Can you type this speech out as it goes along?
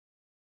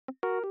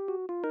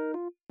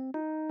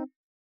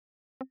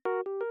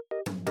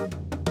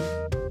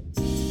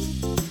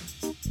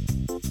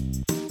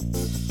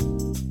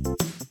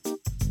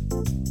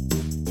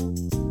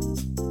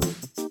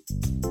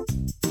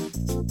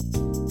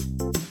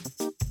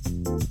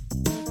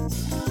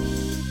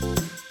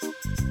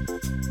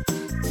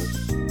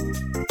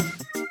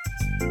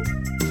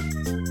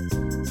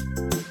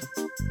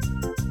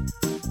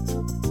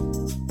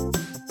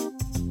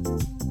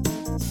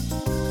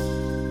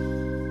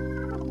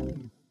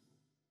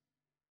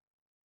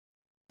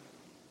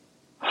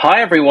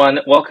Hi everyone,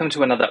 welcome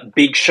to another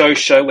Big Show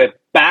Show. We're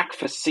back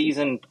for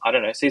season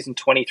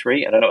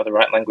 23. I don't know what the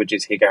right language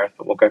is here, Gareth,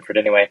 but we'll go for it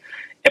anyway.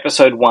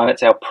 Episode 1,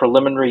 it's our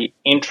preliminary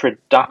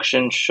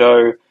introduction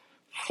show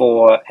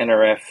for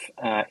NRF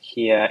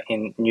here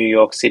in New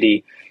York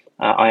City.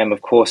 I am,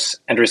 of course,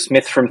 Andrew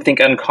Smith from Think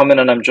Uncommon,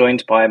 and I'm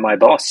joined by my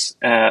boss,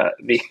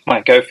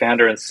 my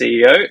co-founder and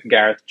CEO,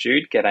 Gareth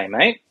Jude. G'day,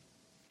 mate.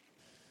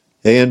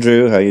 Hey,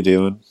 Andrew. How you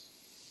doing?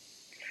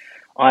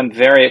 I'm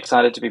very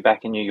excited to be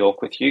back in New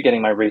York with you,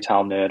 getting my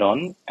retail nerd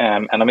on.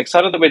 And I'm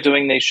excited that we're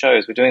doing these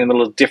shows. We're doing them a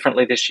little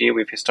differently this year.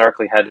 We've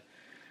historically had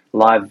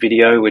live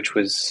video, which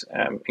was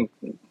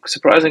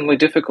surprisingly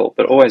difficult,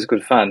 but always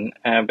good fun.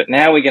 But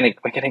now we're going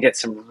to get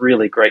some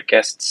really great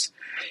guests,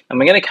 and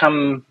we're going to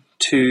come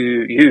to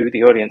you,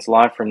 the audience,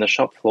 live from the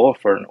shop floor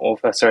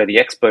the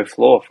expo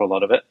floor for a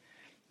lot of it,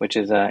 which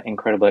is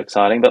incredibly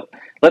exciting. But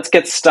let's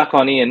get stuck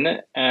on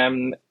in.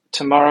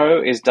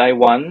 Tomorrow is day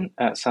one,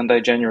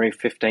 Sunday, January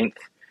 15th,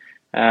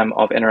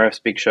 of NRF's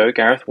Big Show.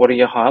 Gareth, what are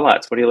your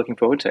highlights? What are you looking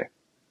forward to?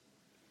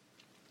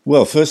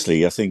 Well,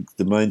 firstly, I think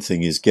the main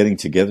thing is getting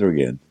together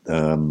again.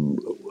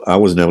 I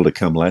wasn't able to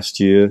come last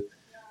year,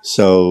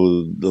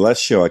 so the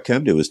last show I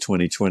came to was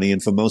 2020,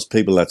 and for most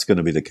people that's going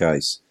to be the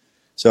case.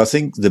 So I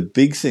think the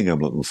big thing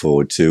I'm looking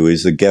forward to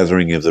is the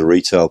gathering of the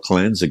retail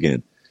clans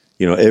again.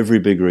 You know, every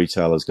big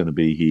retailer is going to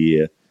be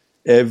here,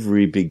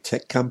 every big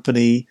tech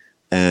company,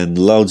 and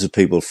loads of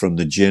people from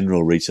the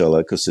general retail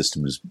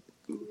ecosystem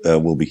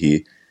will be here.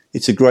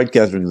 It's a great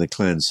gathering of the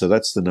clans, so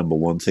that's the number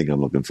one thing I'm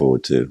looking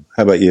forward to.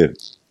 How about you?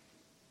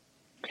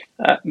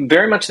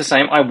 Very much the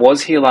same. I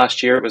was here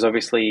last year. It was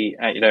obviously,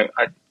 I didn't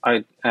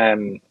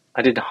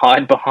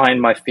hide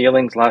behind my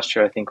feelings. Last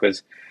year, I think,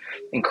 was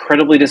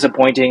incredibly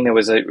disappointing. There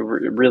was a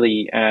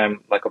really,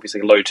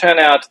 obviously low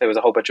turnout. There was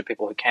a whole bunch of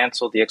people who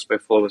cancelled. The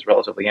expo floor was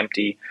relatively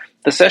empty.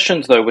 The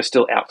sessions, though, were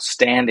still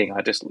outstanding.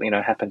 I just,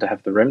 happened to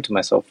have the room to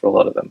myself for a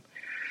lot of them.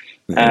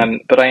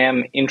 But I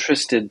am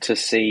interested to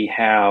see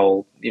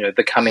how,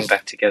 the coming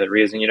back together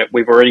is. And,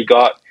 we've already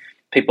got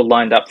people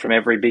lined up from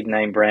every big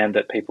name brand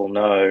that people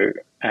know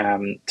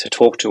to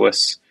talk to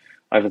us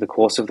over the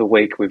course of the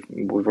week.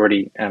 We've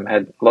already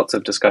had lots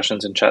of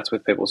discussions and chats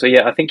with people. So,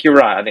 yeah, I think you're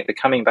right. I think the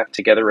coming back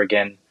together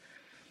again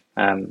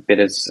bit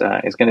is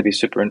going to be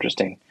super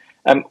interesting.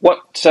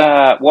 What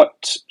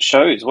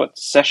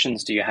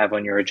sessions do you have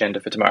on your agenda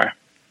for tomorrow?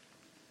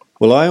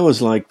 Well, I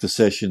always like the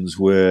sessions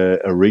where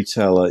a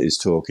retailer is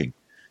talking.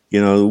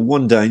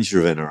 One danger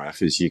of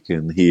NRF is you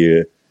can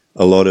hear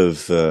a lot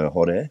of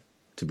hot air,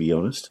 to be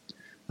honest.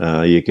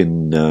 You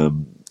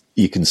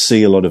can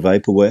see a lot of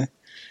vaporware.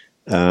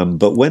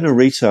 But when a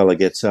retailer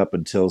gets up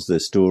and tells their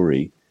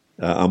story,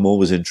 I'm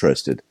always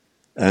interested.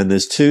 And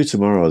there's two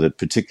tomorrow that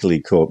particularly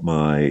caught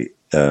my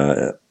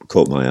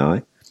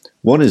eye.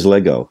 One is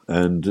Lego,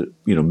 and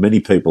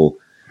many people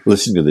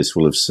listening to this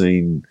will have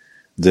seen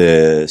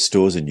their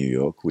stores in New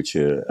York, which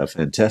are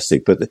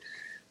fantastic. But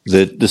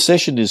the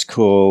session is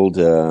called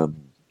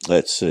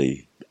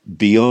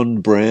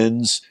Beyond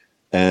Brands,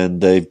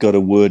 and they've got a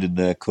word in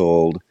there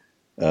called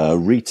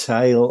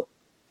retailment,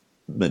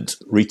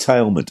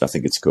 I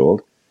think it's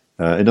called.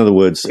 In other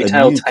words,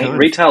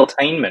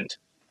 retailtainment.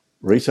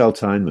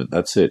 Retailtainment,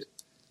 that's it.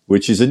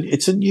 Which is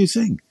it's a new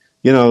thing,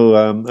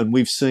 and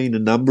we've seen a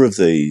number of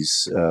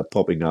these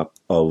popping up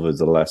over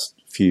the last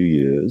few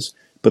years.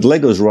 But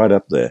Lego's right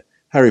up there.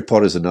 Harry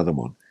Potter's another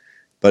one.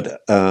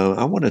 But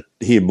I want to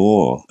hear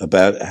more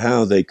about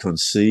how they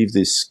conceive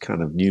this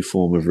kind of new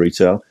form of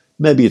retail.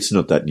 Maybe it's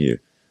not that new.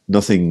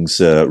 Nothing's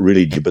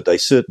really new, but they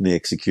certainly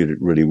execute it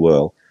really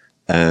well.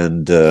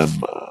 And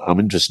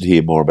I'm interested to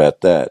hear more about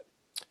that.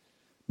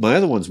 My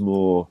other one's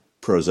more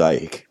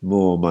prosaic,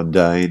 more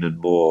mundane and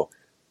more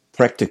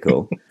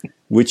practical,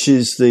 which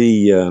is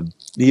the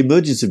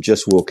emergence of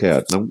Just Walk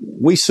Out. Now,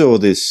 we saw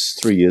this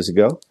 3 years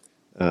ago.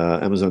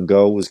 Amazon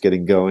Go was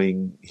getting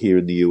going here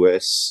in the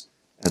US,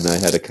 and they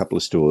had a couple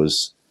of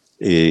stores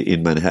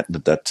in Manhattan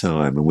at that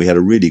time. And we had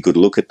a really good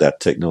look at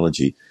that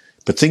technology.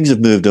 But things have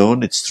moved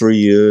on. It's 3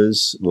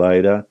 years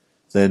later.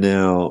 They're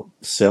now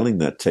selling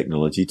that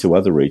technology to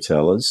other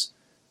retailers.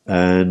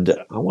 And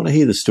I want to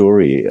hear the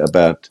story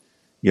about,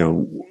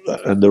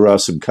 and there are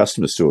some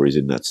customer stories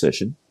in that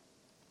session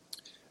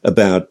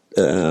about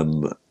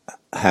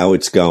how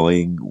it's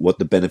going, what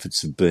the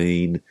benefits have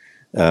been,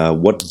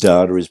 what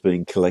data is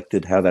being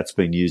collected, how that's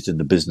being used in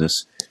the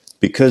business.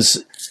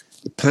 Because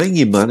paying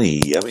your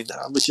money, I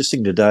was just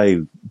thinking today,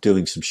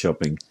 doing some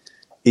shopping,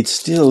 it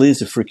still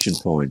is a friction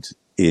point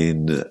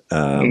in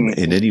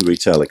any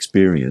retail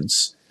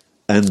experience.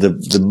 And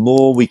the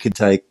more we can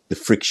take the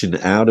friction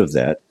out of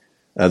that,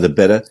 the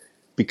better.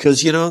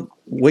 Because,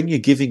 when you're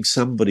giving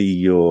somebody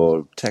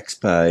your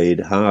tax-paid,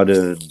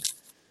 hard-earned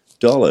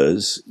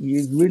dollars,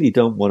 you really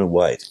don't want to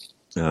wait.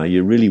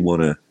 You really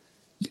want to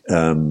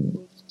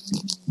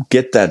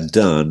get that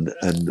done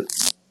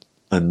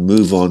and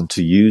move on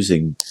to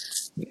using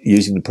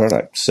the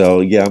product.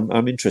 So yeah,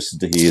 I'm interested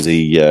to hear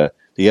the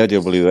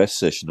AWS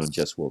session on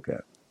Just Walk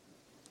Out.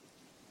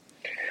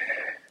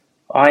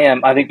 I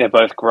am. I think they're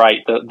both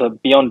great. The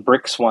Beyond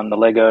Bricks one, the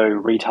Lego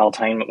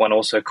Retailtainment one,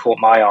 also caught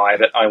my eye.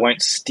 But I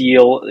won't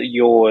steal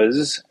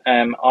yours.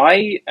 I'm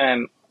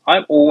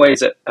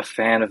always a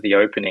fan of the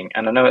opening,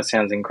 and I know it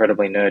sounds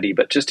incredibly nerdy,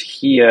 but just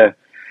hear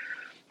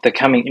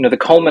the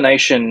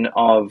culmination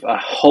of a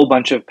whole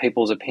bunch of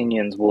people's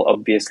opinions will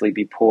obviously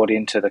be poured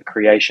into the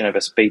creation of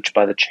a speech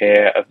by the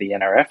chair of the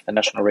NRF, the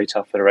National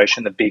Retail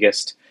Federation, the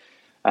biggest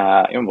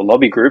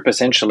lobby group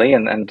essentially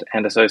and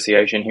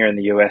association here in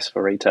the US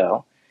for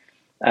retail.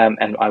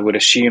 And I would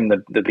assume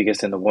the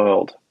biggest in the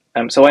world.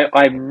 So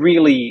I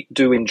really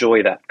do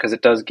enjoy that because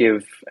it does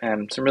give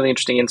some really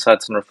interesting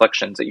insights and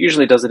reflections. It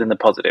usually does it in the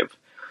positive.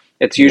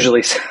 It's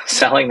usually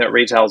selling that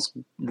retail's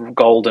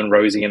gold and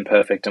rosy and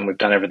perfect and we've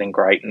done everything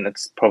great and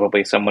it's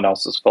probably someone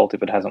else's fault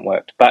if it hasn't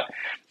worked. But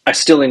I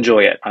still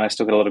enjoy it and I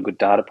still get a lot of good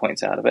data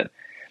points out of it.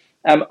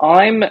 I'm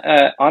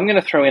going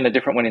to throw in a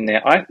different one in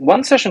there.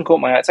 One session caught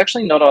my eye. It's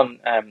actually not on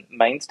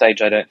main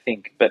stage, I don't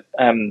think, but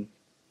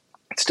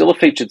it's still a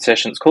featured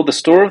session. It's called The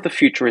Store of the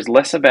Future is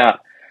less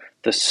about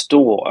the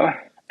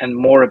store and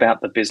more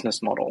about the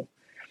business model.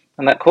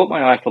 And that caught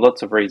my eye for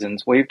lots of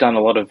reasons. We've done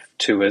a lot of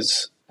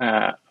tours.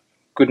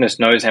 Goodness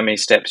knows how many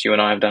steps you and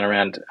I have done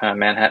around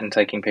Manhattan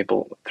taking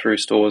people through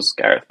stores,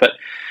 Gareth. But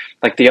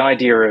like the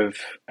idea of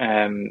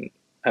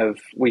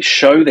we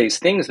show these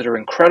things that are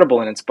incredible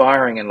and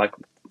inspiring and like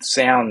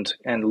sound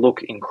and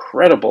look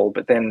incredible,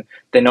 but then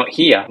they're not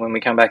here when we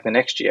come back the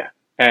next year.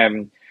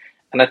 And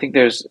I think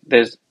there's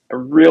a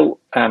real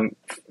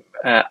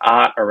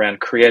art around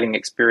creating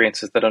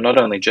experiences that are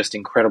not only just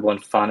incredible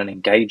and fun and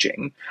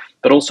engaging,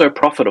 but also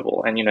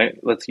profitable. And,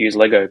 let's use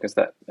Lego because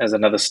that as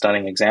another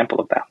stunning example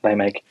of that. They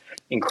make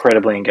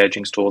incredibly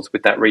engaging stores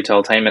with that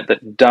retailtainment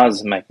that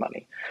does make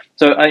money.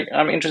 So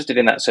I'm interested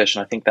in that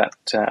session. I think that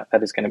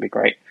is going to be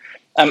great.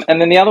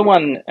 And then the other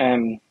one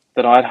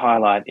that I'd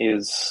highlight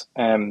is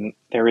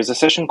there is a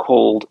session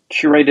called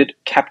Curated,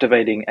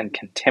 Captivating and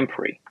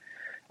Contemporary,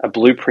 a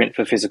blueprint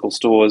for physical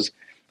stores.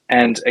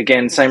 And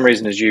again, same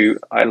reason as you,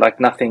 I like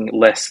nothing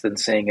less than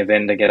seeing a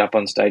vendor get up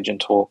on stage and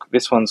talk.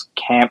 This one's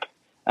camp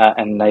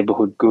and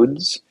neighborhood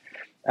goods.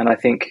 And I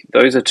think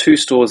those are two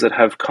stores that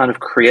have kind of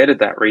created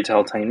that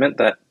retailtainment,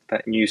 that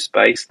new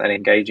space, that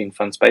engaging,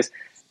 fun space,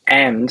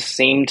 and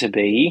seem to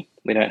be,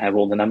 we don't have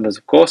all the numbers,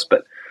 of course,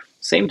 but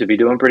seem to be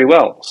doing pretty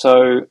well.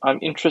 So I'm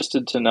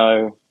interested to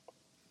know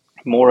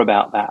more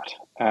about that.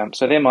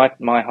 So they're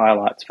my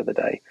highlights for the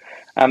day.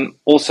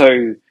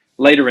 Also,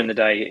 later in the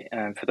day,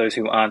 for those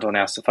who aren't on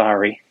our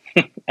safari,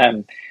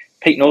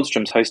 Pete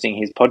Nordstrom's hosting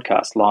his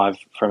podcast live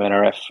from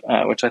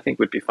NRF, which I think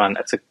would be fun.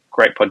 It's a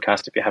great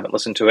podcast if you haven't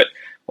listened to it.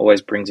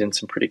 Always brings in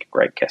some pretty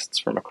great guests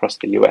from across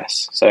the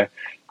US. So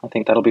I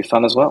think that'll be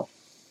fun as well.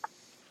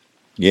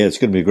 Yeah, it's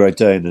going to be a great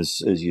day. And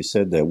as you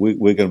said there,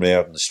 we're going to be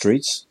out in the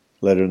streets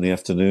later in the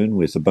afternoon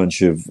with a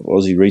bunch of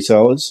Aussie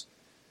retailers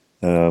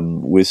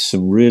with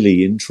some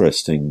really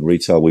interesting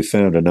retail we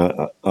found.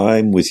 And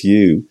I'm with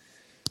you.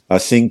 I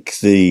think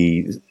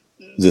the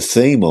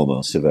theme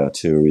almost of our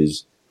tour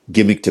is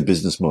gimmick to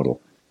business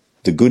model.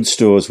 The good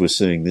stores we're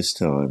seeing this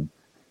time,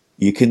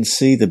 you can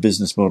see the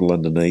business model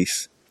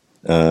underneath,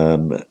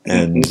 and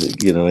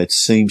it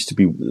seems to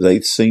be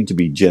they seem to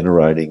be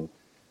generating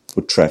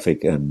foot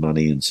traffic and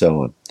money and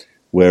so on.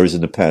 Whereas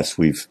in the past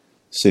we've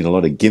seen a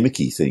lot of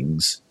gimmicky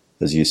things,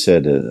 as you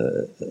said,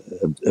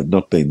 have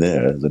not been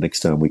there. The next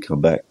time we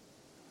come back.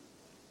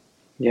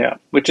 Yeah,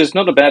 which is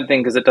not a bad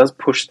thing because it does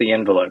push the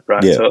envelope,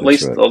 right? Yeah, so at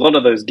least right. A lot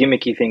of those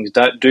gimmicky things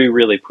do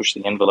really push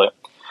the envelope.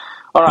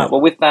 All right,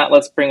 well, with that,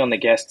 let's bring on the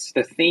guests.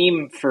 The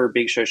theme for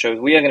Big Show Show is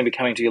we are going to be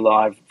coming to you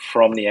live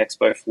from the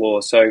expo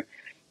floor. So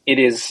it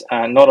is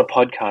not a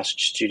podcast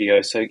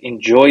studio. So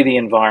enjoy the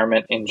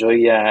environment,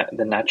 enjoy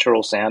the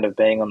natural sound of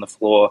being on the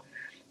floor,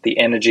 the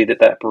energy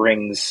that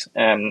brings.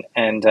 And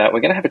we're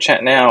going to have a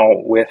chat now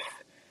with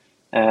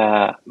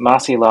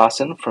Marcy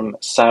Larsen from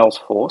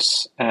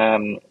Salesforce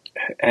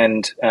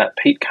and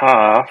Pete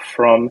Carr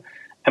from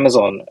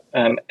Amazon.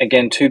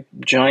 Again, two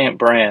giant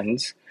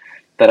brands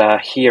that are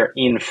here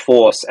in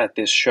force at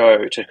this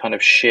show to kind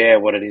of share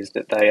what it is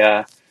that they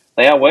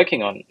are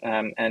working on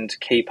and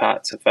key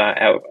parts of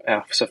our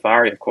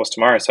safari, of course,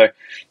 tomorrow. So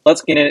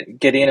let's get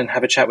in and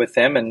have a chat with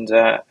them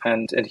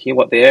and hear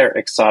what they're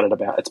excited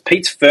about. It's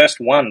Pete's first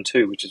one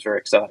too, which is very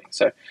exciting.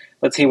 So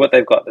let's hear what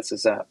they've got. This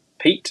is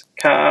Pete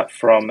Carr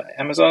from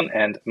Amazon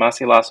and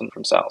Marcy Larsen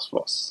from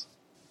Salesforce.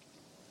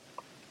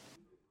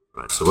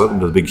 Right, so welcome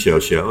to the Big Show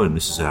Show, and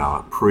this is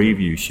our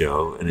preview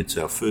show, and it's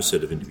our first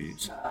set of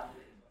interviews.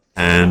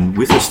 And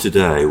with us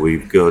today,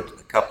 we've got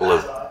a couple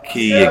of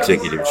key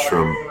executives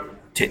from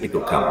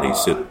technical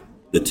companies that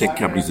the tech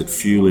companies that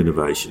fuel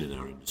innovation in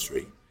our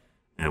industry.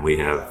 And we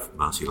have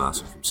Marcy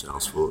Larsen from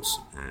Salesforce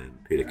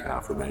and Peter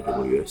Carr from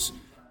AWS.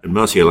 And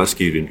Marcy, I'll ask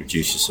you to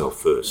introduce yourself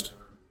first.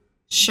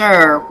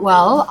 Sure.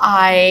 Well,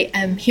 I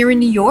am here in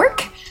New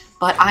York,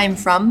 but I'm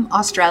from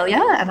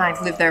Australia, and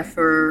I've lived there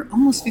for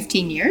almost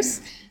 15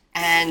 years.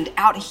 And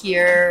out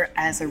here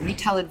as a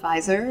retail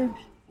advisor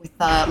with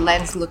a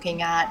lens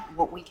looking at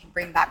what we can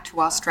bring back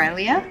to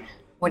Australia,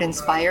 what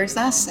inspires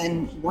us,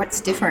 and what's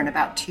different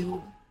about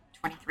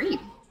 2023.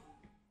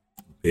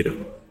 Peter.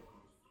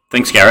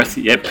 Thanks, Gareth.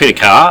 Yeah, Peter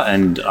Carr,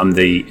 and I'm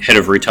the head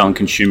of retail and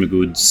consumer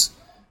goods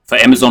for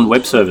Amazon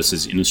Web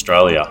Services in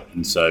Australia.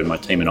 And so my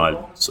team and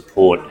I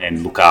support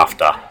and look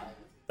after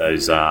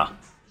those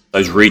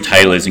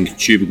retailers and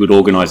consumer good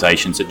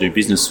organisations that do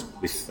business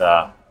with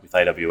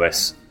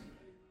AWS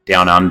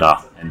down under.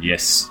 And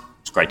yes,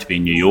 it's great to be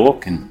in New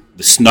York and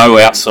the snow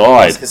outside.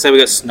 I was going to say we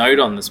got snowed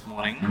on this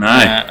morning. No.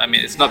 I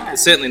mean, it's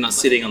certainly not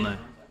sitting on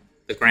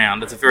the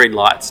ground. It's a very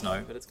light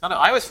snow, but it's kind of.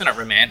 I always found it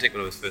romantic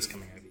when I was first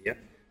coming over here,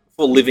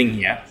 before living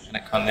here, and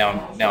it kind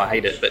of now I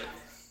hate it. But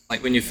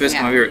like when you first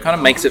come over here, it kind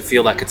of makes it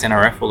feel like it's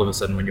NRF all of a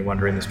sudden when you're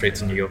wandering the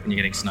streets in New York and you're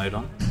getting snowed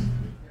on.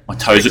 My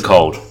toes are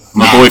cold.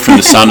 I'm a boy from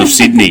the sun of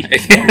Sydney.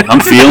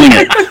 I'm feeling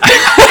it.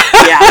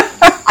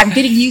 Yeah, I'm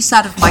getting use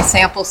out of my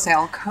sample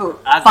sale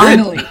coat.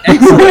 Finally.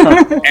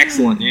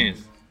 Excellent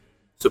news.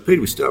 So,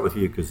 Peter, we start with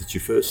you because it's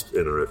your first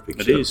NRF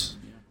Big Show. It is.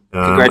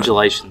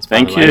 Congratulations.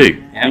 Thank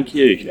you. Yeah. Thank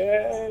you.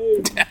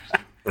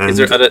 Is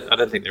there, I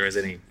don't think there is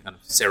any kind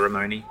of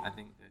ceremony, I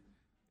think,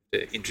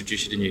 to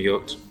introduce you to New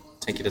York, to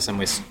take you to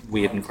somewhere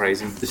weird and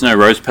crazy. There's no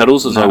rose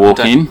petals as I walk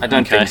in? I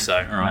don't Okay. think so.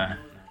 All right. No.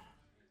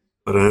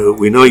 But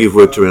we know you've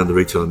worked around the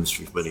retail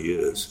industry for many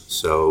years,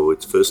 so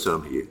it's first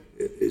time here.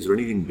 Is there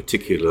anything in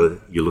particular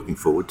you're looking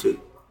forward to?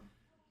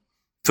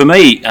 For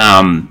me,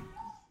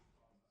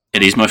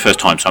 it is my first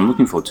time, so I'm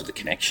looking forward to the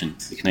connection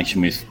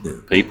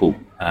with people.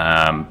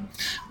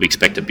 We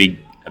expect a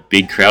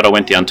big crowd. I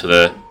went down to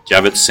the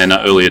Javits Centre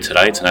earlier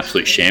today. It's an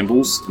absolute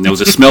shambles, and there was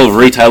a smell of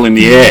retail in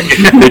the air,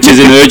 which is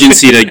an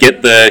urgency to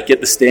get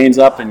the stands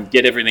up and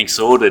get everything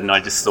sorted. And I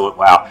just thought,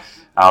 wow,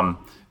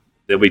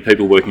 there'll be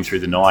people working through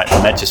the night,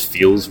 and that just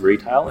feels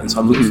retail. And so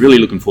I'm really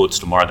looking forward to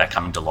tomorrow, that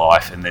coming to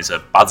life. And there's a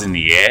buzz in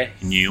the air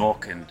in New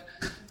York, and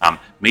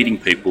meeting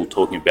people,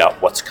 talking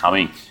about what's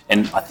coming.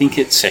 And I think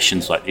at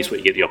sessions like this, what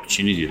you get the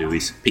opportunity to do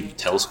is pick the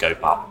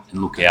telescope up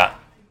and look out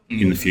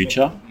in the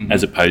future,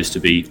 as opposed to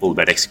be all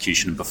about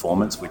execution and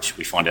performance, which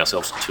we find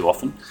ourselves too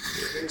often.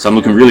 So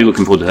I'm really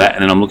looking forward to that.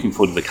 And then I'm looking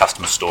forward to the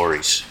customer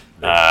stories.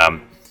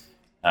 A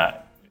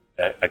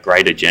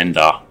great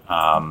agenda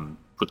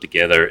put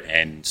together,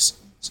 and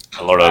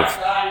a lot of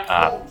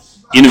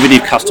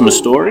innovative customer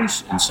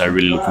stories. And so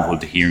really looking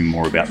forward to hearing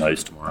more about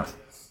those tomorrow.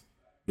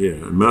 Yeah,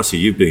 and Marcy,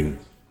 you've been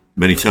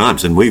many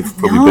times, and we've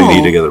probably been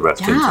here together about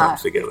 10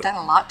 times together. We've done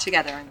a lot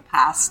together in the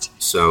past.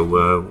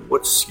 So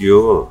what's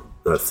your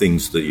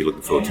things that you're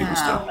looking forward to this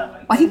time?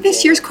 Well, I think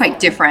this year's quite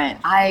different.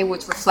 I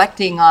was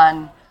reflecting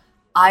on,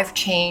 I've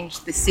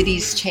changed, the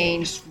city's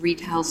changed,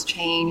 retail's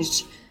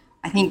changed.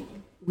 I think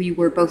we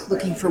were both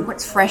looking for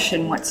what's fresh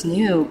and what's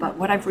new, but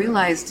what I've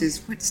realized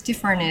is what's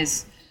different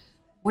is,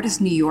 what is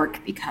New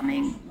York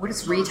becoming? What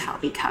is retail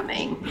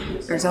becoming?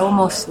 There's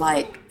almost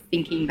like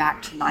thinking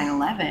back to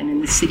 9/11,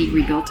 and the city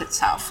rebuilt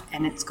itself,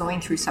 and it's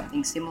going through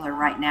something similar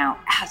right now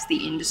as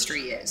the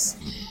industry is.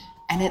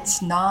 And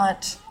it's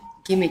not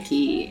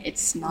gimmicky,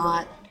 it's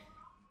not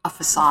a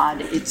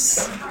facade,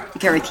 it's,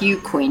 Gareth, you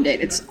coined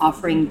it, it's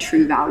offering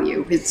true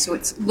value. So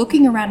it's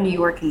looking around New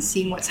York and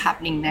seeing what's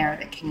happening there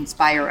that can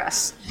inspire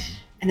us.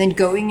 And then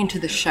going into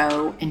the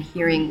show and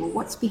hearing, well,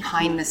 what's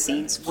behind the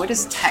scenes? What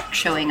is tech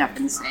showing up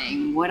and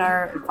saying? What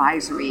are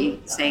advisory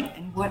saying?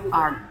 And what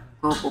are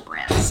global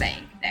brands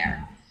saying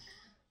there?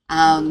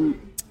 And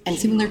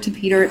similar to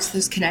Peter, it's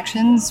those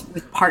connections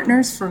with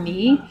partners for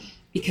me,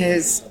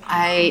 because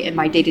I, in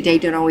my day-to-day,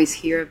 don't always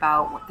hear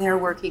about what they're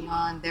working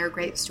on, their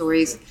great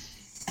stories,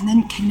 and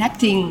then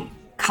connecting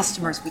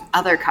customers with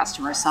other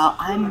customers. So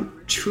I'm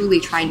truly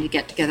trying to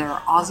get together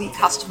our Aussie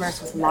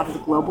customers with a lot of the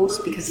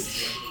globals,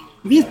 because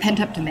we have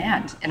pent-up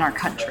demand in our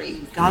country.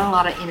 We've got a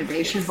lot of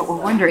innovation, but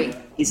we're wondering,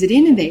 is it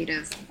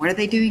innovative? What are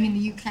they doing in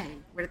the UK?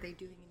 What are they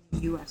doing in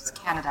the US,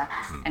 Canada,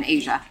 and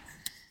Asia?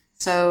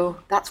 So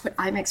that's what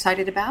I'm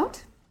excited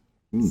about.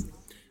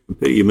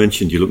 Peter, you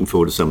mentioned you're looking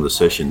forward to some of the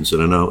sessions,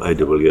 and I know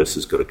AWS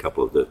has got a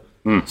couple of the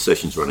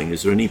sessions running.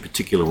 Is there any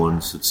particular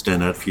ones that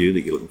stand out for you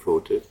that you're looking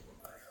forward to?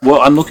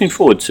 Well, I'm looking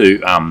forward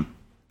to,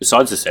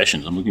 besides the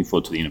sessions, I'm looking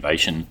forward to the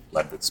innovation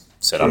lab that's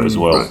set up as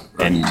well.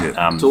 Right. And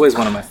it's always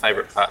one of my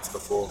favourite parts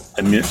before.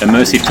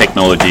 Immersive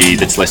technology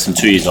that's less than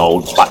 2 years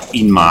old, but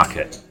in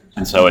market.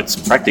 And so it's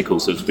practical,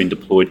 so it's been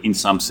deployed in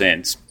some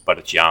sense, but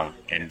it's young.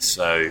 And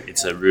so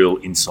it's a real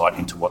insight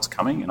into what's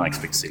coming. And I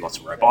expect to see lots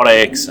of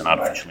robotics and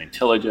artificial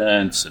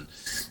intelligence and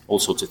all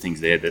sorts of things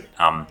there that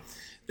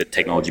that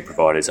technology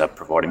providers are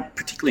providing,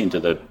 particularly into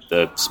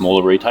the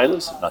smaller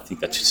retailers. And I think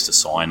that's just a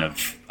sign of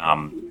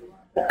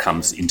what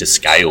comes into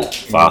scale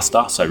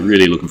faster. So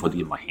really looking forward to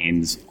get my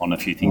hands on a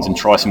few things and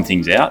try some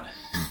things out.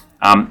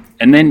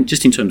 And then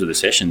just in terms of the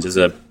sessions, there's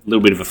a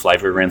little bit of a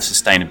flavour around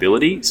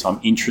sustainability. So I'm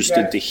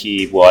interested to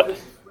hear what,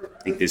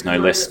 I think there's no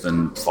less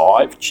than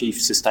 5 chief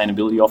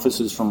sustainability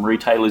officers from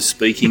retailers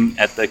speaking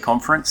at the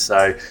conference.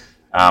 So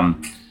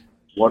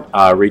what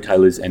are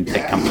retailers and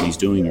tech companies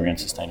doing around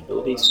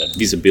sustainability? So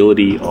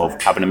visibility of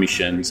carbon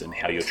emissions and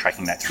how you're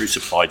tracking that through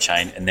supply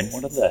chain. And then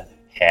what are the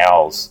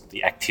hows,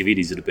 the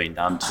activities that have been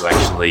done to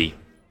actually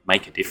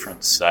make a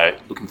difference? So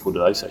looking forward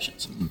to those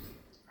sessions.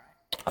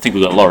 I think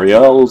we've got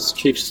L'Oreal's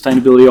Chief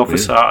Sustainability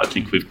Officer. I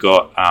think we've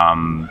got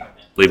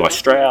Levi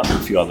Strauss and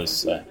a few others.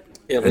 So.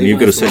 Yeah, and you've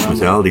got a session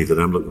with Aldi that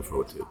I'm looking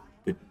forward to.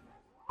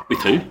 With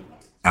who?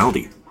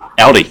 Aldi.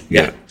 Aldi,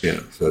 yeah.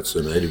 So it's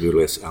an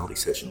AWS Aldi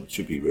session, which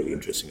should be really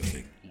interesting, I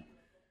think.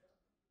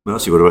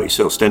 Marcy, what about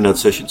yourself? Standout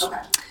sessions?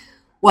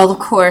 Well, of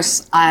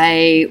course,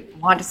 I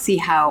want to see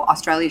how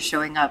Australia is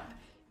showing up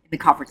in the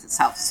conference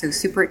itself. So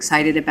super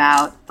excited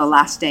about the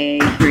last day,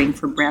 hearing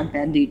from Brad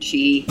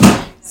Banducci,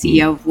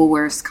 CEO of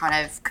Woolworths,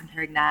 kind of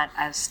comparing that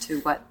as to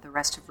what the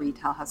rest of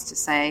retail has to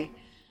say.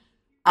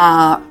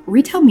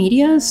 Retail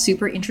media is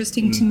super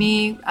interesting to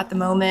me at the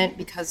moment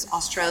because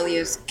Australia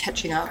is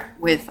catching up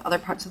with other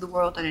parts of the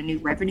world on a new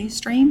revenue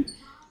stream.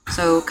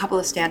 So a couple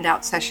of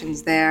standout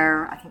sessions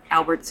there. I think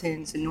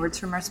Albertsons and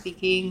Nordstrom are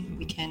speaking.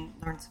 We can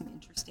learn some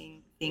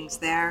interesting things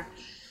there.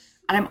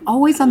 And I'm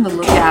always on the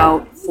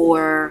lookout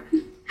for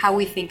how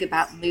we think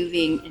about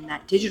moving in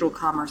that digital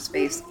commerce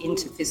space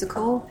into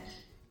physical.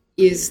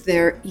 Is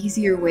there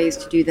easier ways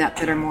to do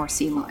that are more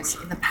seamless?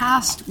 In the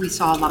past, we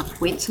saw a lot of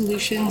point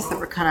solutions that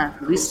were kind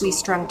of loosely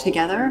strung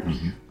together.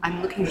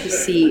 I'm looking to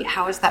see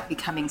how is that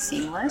becoming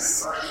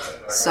seamless.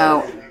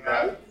 So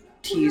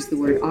to use the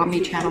word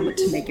omni-channel, but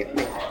to make it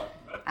real.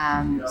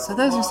 So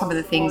those are some of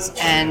the things.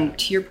 And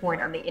to your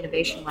point on the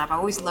Innovation Lab, I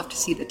always love to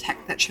see the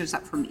tech that shows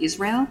up from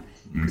Israel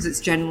because it's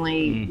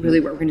generally really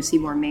what we're going to see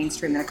more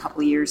mainstream in a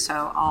couple of years.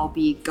 So I'll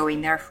be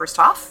going there first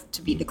off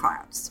to beat the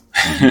clouds.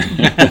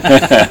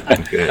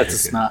 That's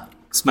a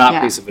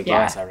smart piece of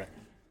advice, I reckon.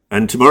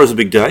 And tomorrow's a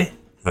big day.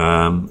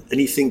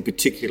 Anything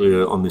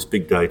particular on this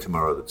big day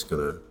tomorrow that's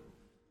going to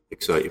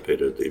excite you,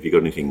 Peter? Have you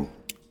got anything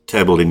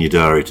tabled in your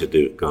diary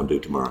to go and do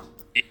tomorrow?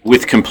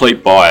 With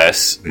complete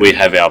bias, we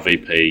have our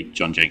VP,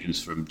 John Jenkins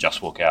from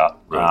Just Walk Out,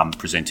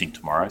 presenting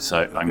tomorrow.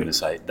 So I'm going to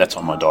say that's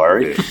on my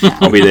diary.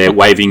 I'll be there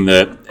waving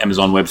the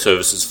Amazon Web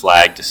Services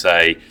flag to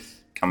say,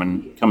 come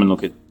and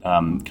look at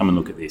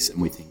this.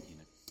 And we think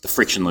the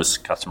frictionless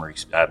customer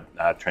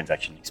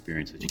transaction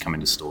experience as you come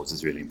into stores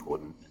is really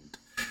important. And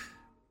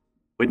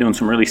we're doing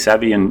some really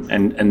savvy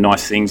and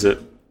nice things that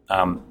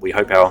we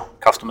hope our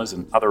customers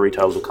and other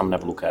retailers will come and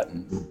have a look at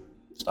and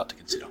start to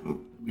consider.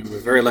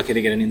 We're very lucky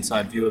to get an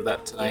inside view of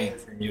that today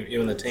from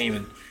you and the team.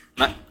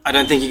 And I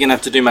don't think you're going to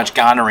have to do much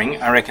garnering.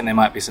 I reckon there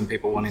might be some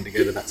people wanting to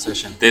go to that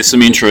session. There's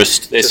some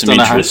interest.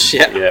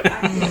 Yeah.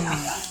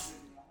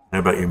 How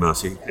about you,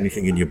 Marcy?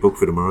 Anything in your book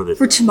for tomorrow?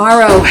 For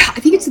tomorrow, I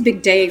think it's a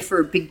big day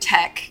for big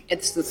tech.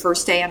 It's the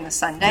first day on the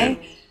Sunday.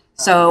 Yeah.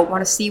 So I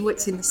want to see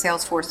what's in the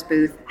Salesforce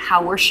booth,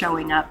 how we're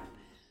showing up.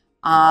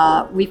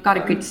 We've got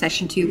a good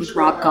session too with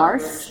Rob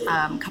Garth,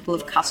 a couple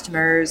of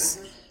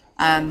customers.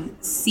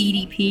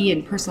 CDP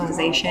and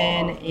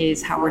personalization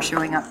is how we're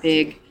showing up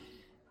big,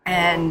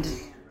 and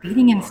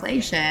beating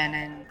inflation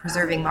and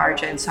preserving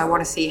margin. So I want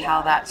to see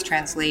how that's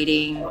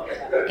translating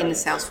in the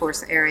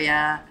Salesforce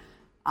area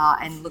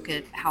and look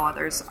at how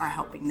others are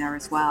helping there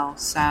as well.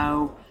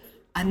 So,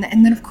 and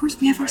then of course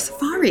we have our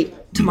safari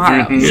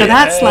tomorrow. So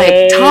that's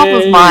like top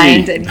of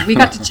mind, and we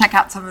got to check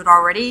out some of it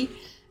already.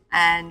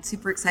 And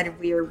super excited.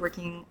 We are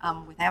working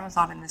with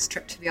Amazon in this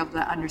trip to be able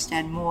to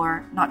understand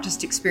more, not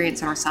just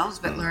experience it ourselves,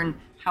 but learn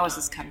how has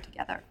this come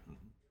together.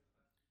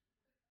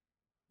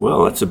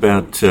 Well, that's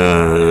about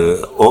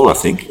all, I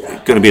think.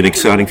 It's going to be an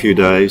exciting few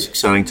days,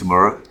 exciting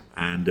tomorrow,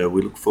 and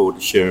we look forward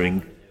to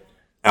sharing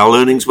our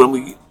learnings when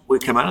we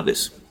come out of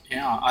this.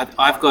 Yeah,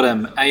 I've got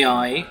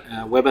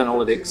AI, web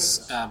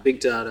analytics,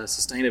 big data,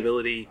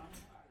 sustainability,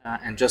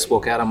 and Just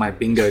Walk Out on my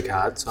bingo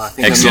card. So I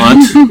think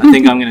excellent. I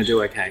think I'm going to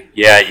do okay.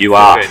 Yeah, you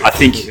are. I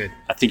think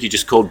you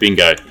just called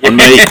bingo on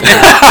me.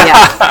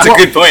 That's a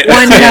good point.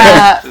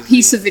 One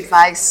piece of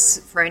advice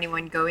for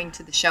anyone going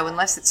to the show,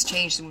 unless it's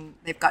changed and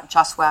they've got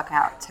Just Walk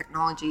Out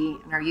technology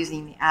and are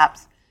using the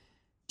apps,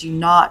 do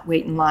not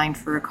wait in line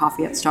for a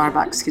coffee at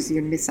Starbucks because you're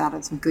going to miss out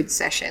on some good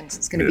sessions.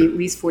 It's going to be at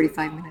least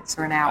 45 minutes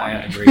or an hour.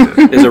 I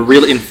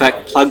agree. In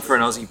fact, plug for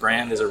an Aussie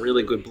brand, there's a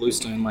really good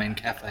Bluestone Lane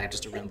cafe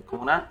just around the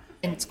corner.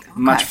 It's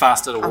much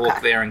faster to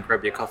walk there and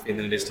grab your coffee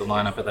than it is to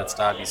line up at that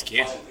Starbucks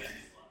queue.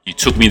 You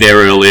took me there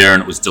earlier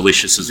and it was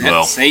delicious as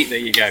well. See, there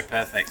you go.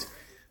 Perfect.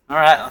 All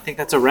right, I think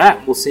that's a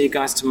wrap. We'll see you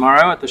guys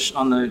tomorrow at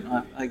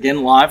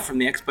again live from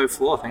the expo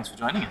floor. Thanks for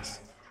joining us.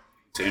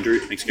 Thanks, Andrew.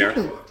 Thanks,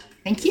 Gareth.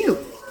 Thank you.